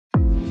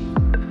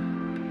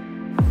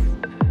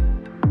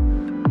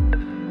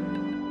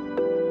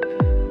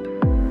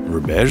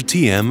RUBEZH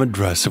TM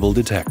Addressable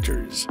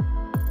Detectors.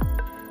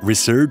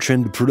 Research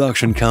and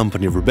production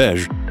company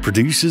RUBEZH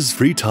produces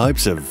 3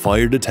 types of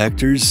fire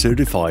detectors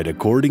certified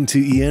according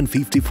to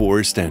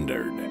EN54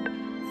 standard.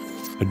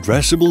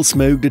 Addressable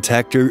Smoke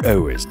Detector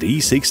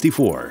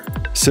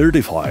OHD64,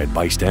 certified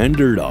by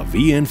standard of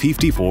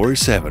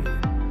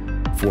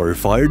EN54-7. For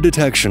fire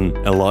detection,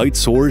 a light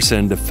source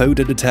and a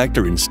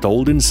photodetector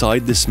installed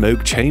inside the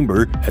smoke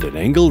chamber at an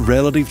angle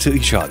relative to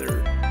each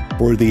other.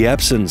 For the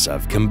absence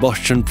of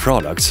combustion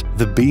products,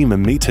 the beam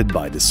emitted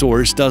by the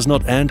source does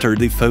not enter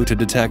the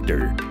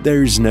photodetector.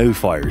 There is no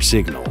fire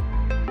signal.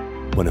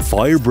 When a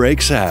fire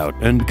breaks out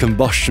and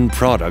combustion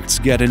products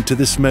get into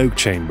the smoke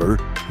chamber,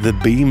 the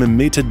beam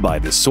emitted by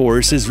the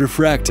source is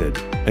refracted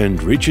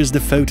and reaches the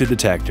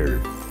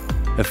photodetector.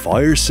 A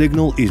fire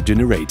signal is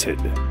generated.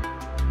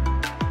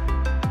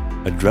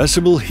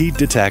 Addressable Heat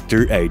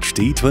Detector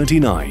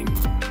HD29,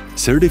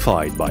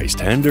 certified by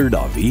standard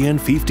of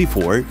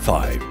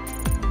EN54-5.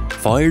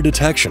 Fire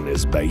detection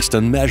is based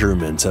on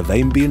measurements of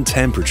ambient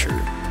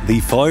temperature. The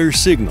fire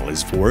signal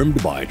is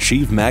formed by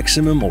achieved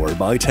maximum or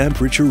by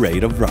temperature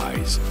rate of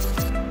rise.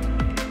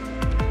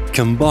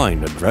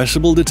 Combined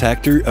Addressable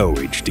Detector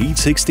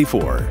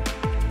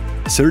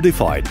OHD64,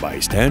 certified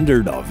by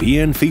standard of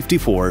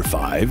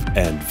EN54-5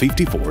 and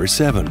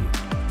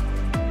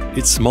 54-7.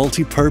 It's a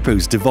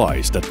multi-purpose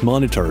device that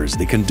monitors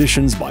the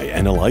conditions by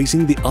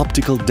analyzing the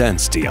optical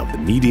density of the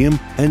medium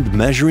and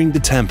measuring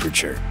the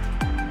temperature.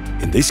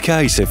 In this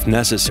case, if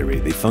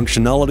necessary, the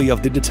functionality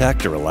of the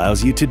detector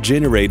allows you to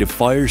generate a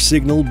fire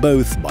signal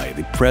both by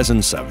the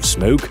presence of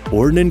smoke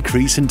or an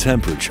increase in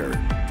temperature,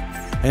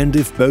 and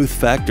if both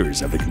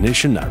factors of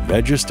ignition are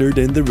registered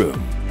in the room.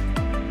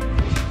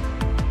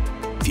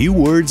 Few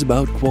words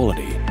about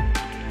quality.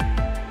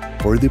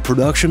 For the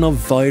production of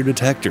fire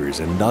detectors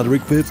and other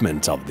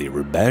equipment of the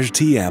RUBEZH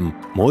TM,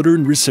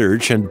 modern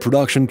research and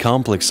production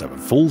complex of a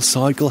full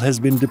cycle has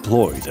been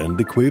deployed and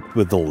equipped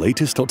with the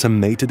latest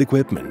automated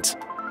equipment.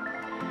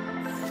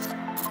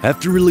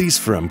 After release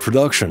from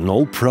production,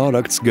 all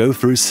products go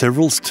through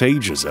several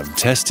stages of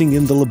testing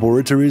in the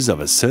laboratories of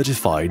a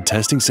certified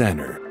testing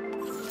center.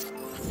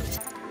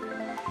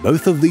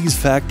 Both of these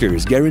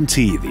factors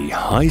guarantee the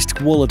highest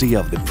quality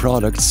of the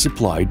products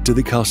supplied to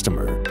the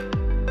customer.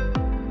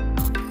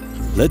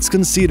 Let's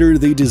consider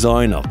the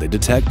design of the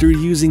detector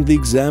using the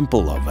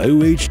example of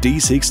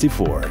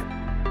OHD64.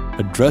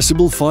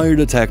 Addressable fire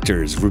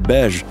detectors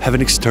RUBEZH have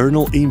an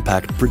external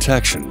impact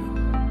protection.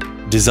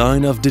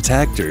 Design of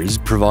detectors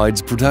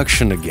provides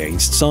protection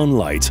against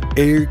sunlight,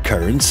 air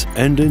currents,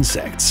 and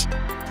insects.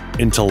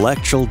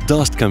 Intellectual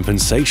dust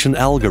compensation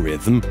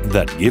algorithm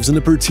that gives an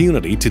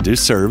opportunity to do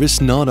service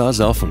not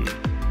as often.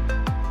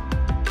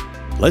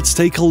 Let's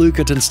take a look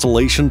at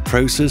installation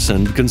process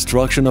and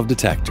construction of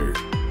detector.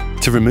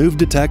 To remove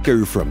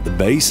detector from the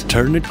base,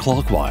 turn it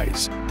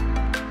clockwise.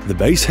 The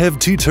base have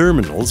 2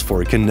 terminals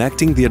for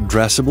connecting the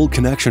addressable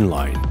connection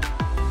line.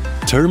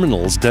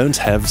 Terminals don't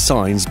have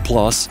signs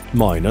plus,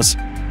 minus,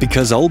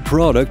 because all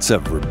products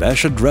of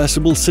RUBEZH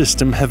Addressable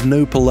System have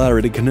no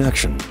polarity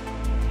connection.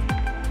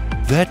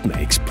 That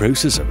makes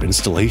process of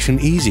installation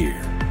easier.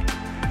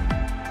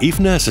 If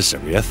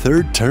necessary, a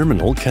 3rd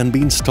terminal can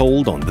be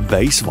installed on the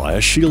base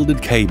via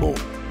shielded cable.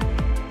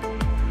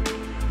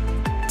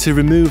 To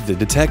remove the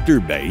detector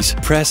base,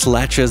 press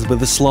latches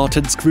with a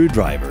slotted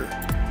screwdriver,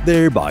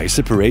 thereby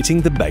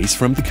separating the base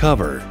from the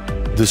cover.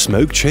 The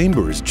smoke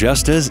chamber is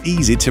just as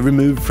easy to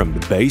remove from the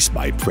base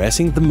by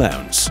pressing the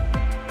mounts.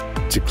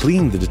 To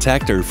clean the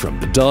detector from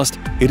the dust,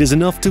 it is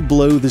enough to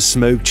blow the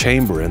smoke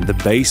chamber and the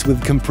base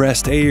with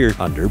compressed air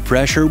under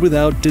pressure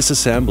without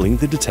disassembling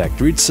the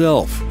detector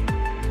itself.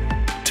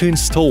 To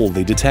install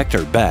the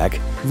detector back,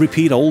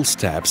 repeat all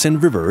steps in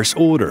reverse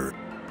order.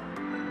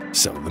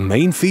 So the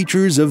main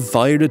features of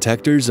fire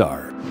detectors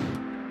are: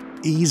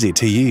 easy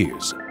to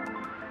use,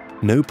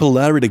 no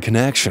polarity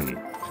connection,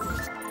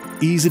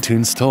 easy to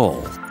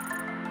install,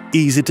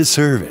 easy to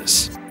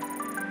service,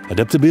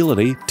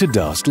 adaptability to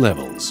dust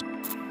levels.